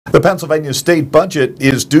The Pennsylvania state budget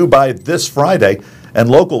is due by this Friday,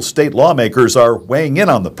 and local state lawmakers are weighing in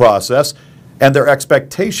on the process and their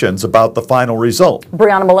expectations about the final result.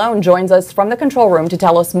 Brianna Malone joins us from the control room to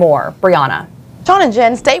tell us more. Brianna. Sean and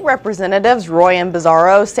Jen, state representatives Roy and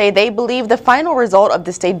Bizzarro say they believe the final result of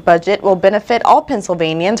the state budget will benefit all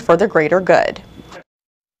Pennsylvanians for the greater good.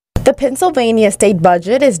 The Pennsylvania state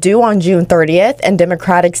budget is due on June 30th, and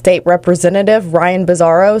Democratic State Representative Ryan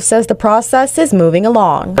Bizzarro says the process is moving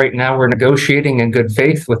along. Right now, we're negotiating in good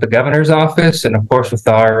faith with the governor's office and, of course, with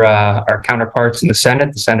our counterparts in the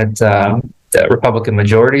Senate. The Republican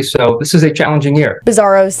majority, so this is a challenging year.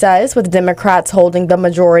 Bizzarro says with Democrats holding the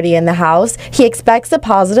majority in the House, he expects a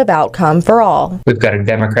positive outcome for all. We've got a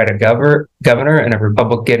Democratic governor and a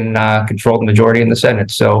Republican controlled majority in the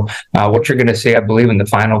Senate. So what you're going to see, I believe, in the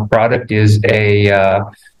final product is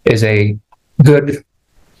a good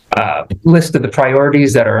list of the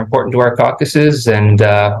priorities that are important to our caucuses and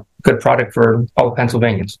good product for all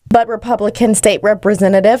Pennsylvanians. But Republican State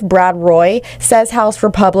Representative Brad Roy says House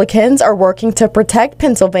Republicans are working to protect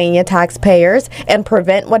Pennsylvania taxpayers and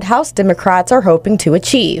prevent what House Democrats are hoping to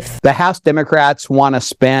achieve. The House Democrats want to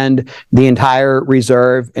spend the entire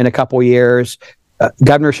reserve in a couple years.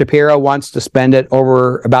 Governor Shapiro wants to spend it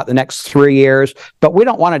over about the next 3 years, but we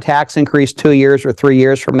don't want a tax increase 2 years or 3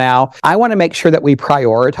 years from now. I want to make sure that we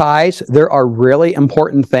prioritize. There are really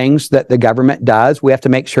important things that the government does. We have to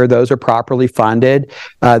make sure those are properly funded.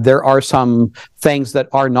 There are some things that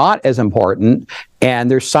are not as important,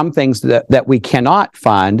 and there's some things that we cannot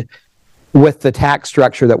fund with the tax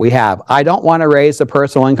structure that we have. I don't want to raise the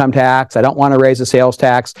personal income tax. I don't want to raise the sales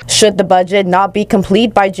tax. Should the budget not be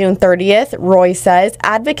complete by June 30th, Roy says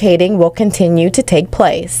advocating will continue to take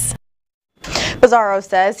place. Bizzarro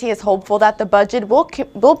says he is hopeful that the budget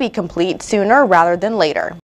will be complete sooner rather than later.